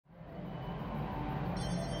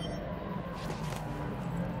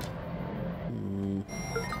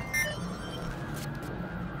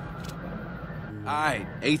Alright,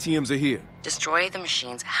 ATMs are here. Destroy the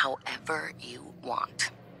machines however you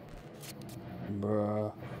want.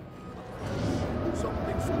 Bruh.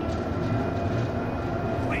 Something's...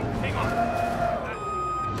 Wait, hang on.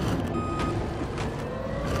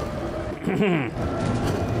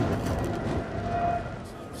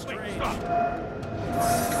 Wait, stop.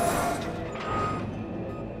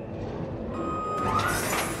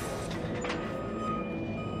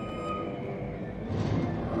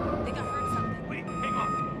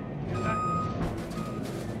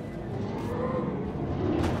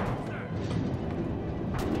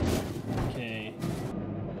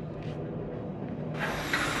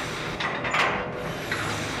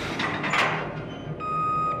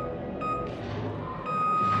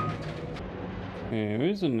 Okay,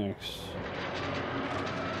 who's the next? Is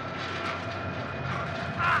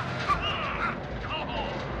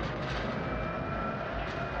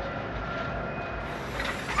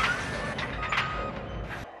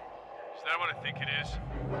that what I think it is?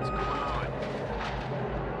 What's going on?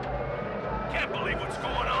 Can't believe what's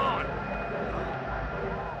going on!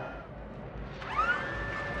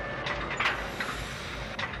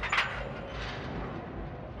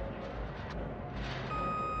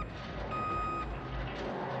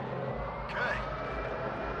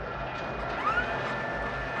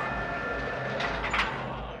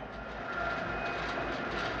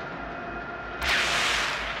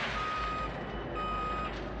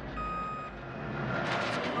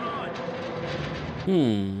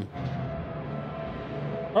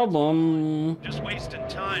 Problem. Just wasting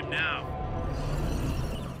time now.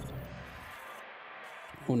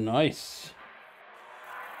 Oh, nice.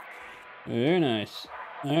 Very nice.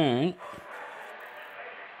 Alright.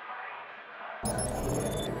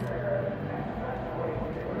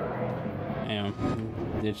 Damn.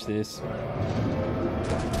 Ditch this.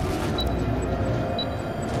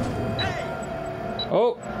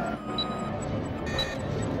 Oh!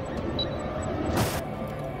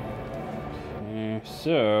 Okay,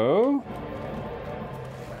 so...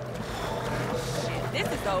 This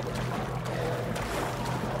is over.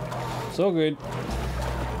 So good.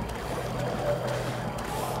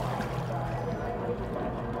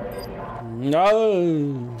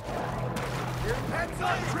 No!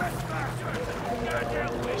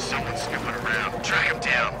 Someone's snooping around. Track him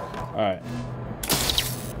down. Alright.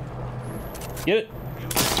 Get it!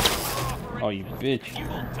 Oh, you bitch. You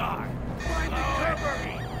will die.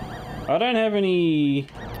 I don't have any... You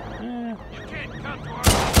can't come to our...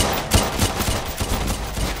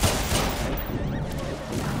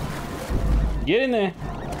 Get in there!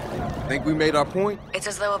 Think we made our point? It's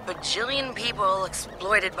as though a bajillion people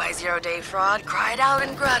exploited by zero-day fraud cried out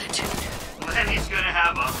in gratitude. Then he's gonna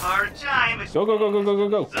have a hard time. Go, go, go, go, go,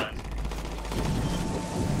 go, go!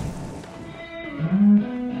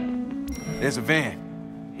 There's a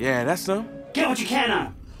van. Yeah, that's some. Get what you can on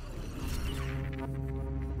him.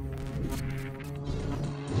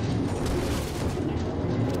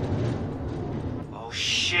 Oh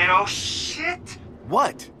shit, oh shit!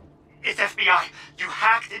 What? It's FBI. You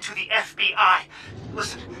hacked into the FBI.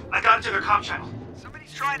 Listen, I got into their comm channel.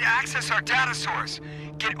 Somebody's trying to access our data source.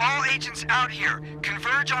 Get all agents out here.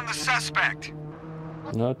 Converge on the suspect.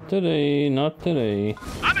 Not today, not today.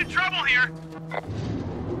 I'm in trouble here.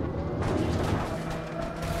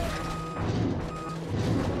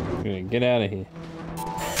 Okay, get out of here.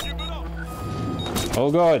 Oh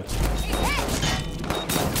god.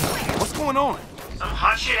 What's going on? Some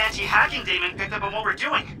hot shit anti-hacking demon picked up on what we're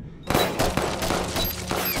doing.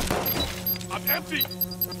 I'm empty.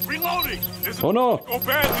 Reloading. This Oh no. go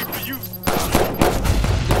badly for you.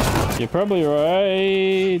 You're probably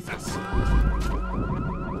right.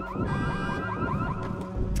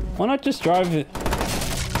 Why not just drive it?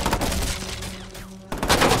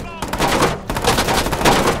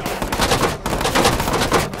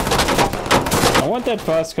 I want that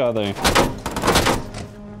fast car though.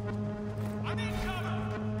 I need cover.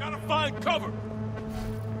 Gotta find cover.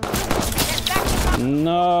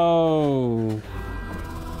 No.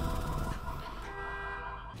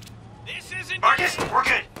 This isn't. Marcus, we're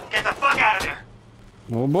good. Get the fuck out of there.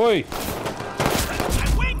 Oh boy.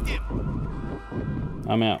 I winged him.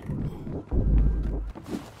 I'm out.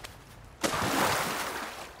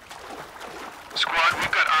 Squad,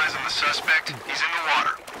 we've got eyes on the suspect. He's in the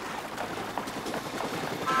water.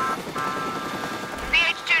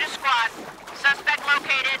 CH2 to squad. Suspect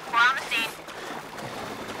located. We're on the scene.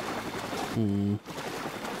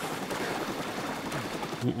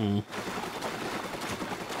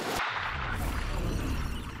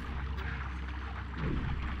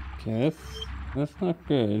 Okay, that's not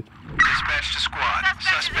good. Dispatch to squad.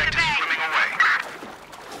 Suspect is swimming away.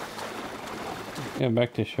 Go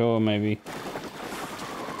back to shore, maybe.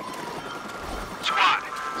 Squad,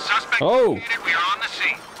 suspect Oh! located. We are on the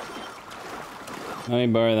scene. Let me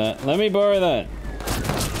borrow that. Let me borrow that.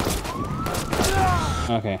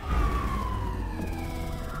 Okay.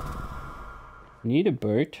 Need a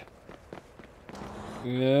boat.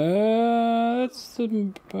 Yeah, that's the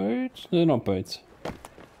boats. They're not boats.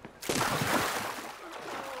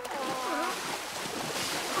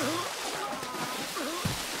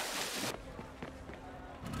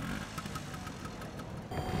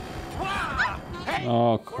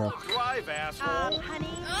 Oh crap. Drive, asshole. Honey,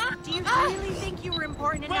 do you really think you were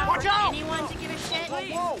important enough for anyone to give a shit?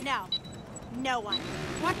 No. No one.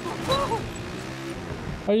 What?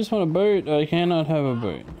 I just want a boat. I cannot have a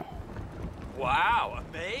boat. Wow,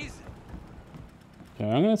 amazing. Okay,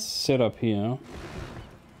 I'm gonna set up here.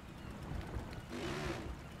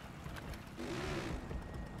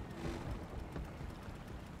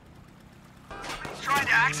 He's trying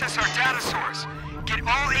to access our data source. Get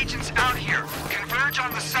all agents out here. Converge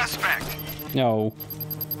on the suspect. No.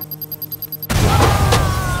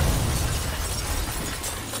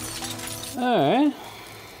 Alright.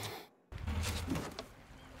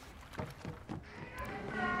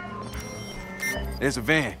 There's a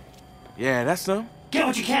van. Yeah, that's them. Get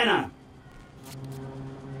what you can on him.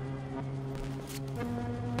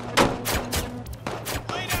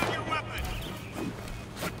 Lay down your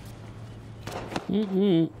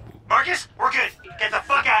weapon. Marcus, we're good. Get the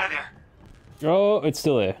fuck out of there. Oh, it's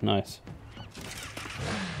still there. Nice.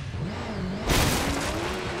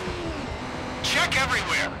 Check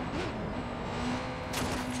everywhere.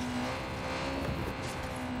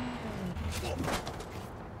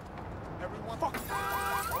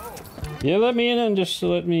 Yeah, let me in and just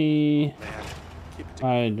let me...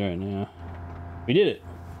 I don't know. We did it.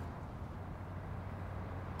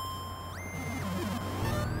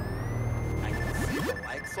 I can see the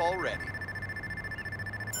lights already.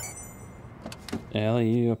 The hell are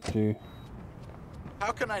you up to?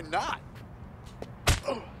 How can I not?